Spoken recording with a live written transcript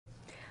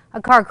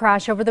A car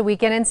crash over the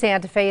weekend in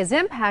Santa Fe is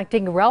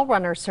impacting rail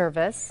runner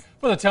service.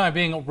 For the time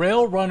being,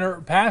 rail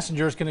runner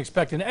passengers can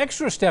expect an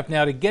extra step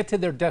now to get to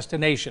their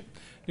destination.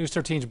 News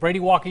 13's Brady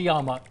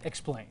Wakayama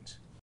explains.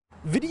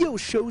 Video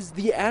shows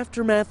the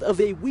aftermath of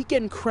a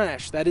weekend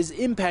crash that is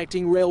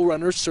impacting rail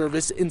runner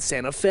service in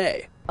Santa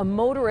Fe. A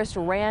motorist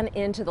ran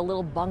into the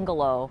little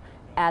bungalow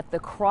at the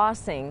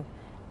crossing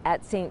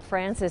at St.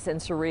 Francis and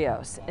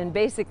Cerrillos and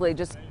basically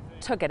just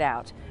took it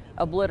out,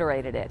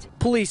 obliterated it.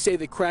 Police say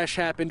the crash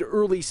happened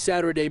early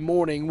Saturday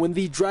morning when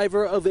the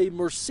driver of a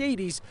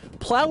Mercedes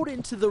plowed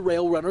into the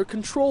rail runner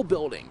control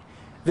building,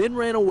 then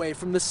ran away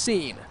from the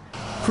scene.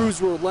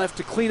 Crews were left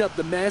to clean up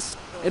the mess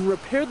and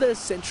repair the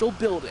essential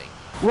building.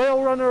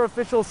 Rail runner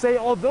officials say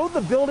although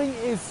the building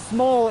is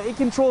small, it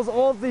controls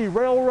all of the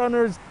rail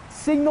runners'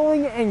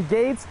 signaling and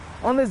gates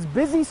on this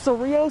busy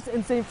Cerrillos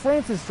and St.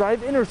 Francis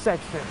Drive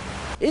intersection.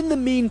 In the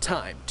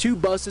meantime, 2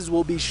 buses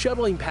will be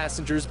shuttling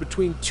passengers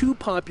between 2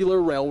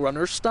 popular rail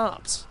runner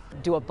stops.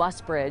 Do a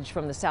bus bridge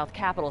from the South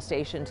Capitol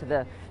Station to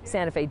the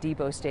Santa Fe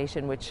Depot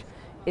Station, which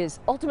is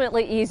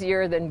ultimately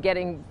easier than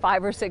getting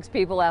 5 or 6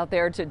 people out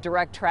there to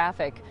direct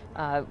traffic,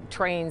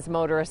 trains,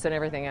 motorists, and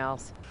everything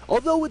else.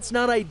 Although it's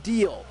not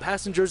ideal,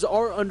 passengers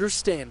are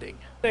understanding.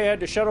 They had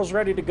the shuttles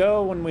ready to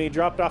go when we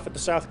dropped off at the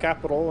South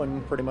Capitol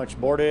and pretty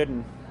much boarded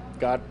and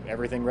got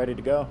everything ready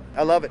to go.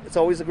 I love it. It's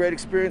always a great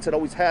experience. It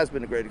always has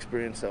been a great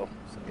experience. So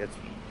it's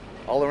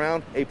all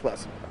around A+.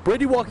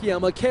 Brady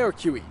Wakayama,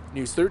 KRQE,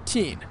 News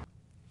 13.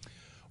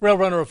 Rail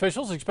runner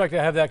officials expect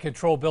to have that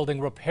control building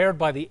repaired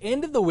by the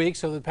end of the week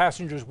so that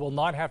passengers will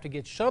not have to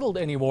get shuttled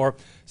anymore.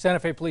 Santa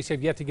Fe police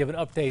have yet to give an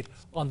update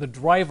on the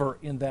driver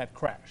in that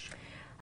crash.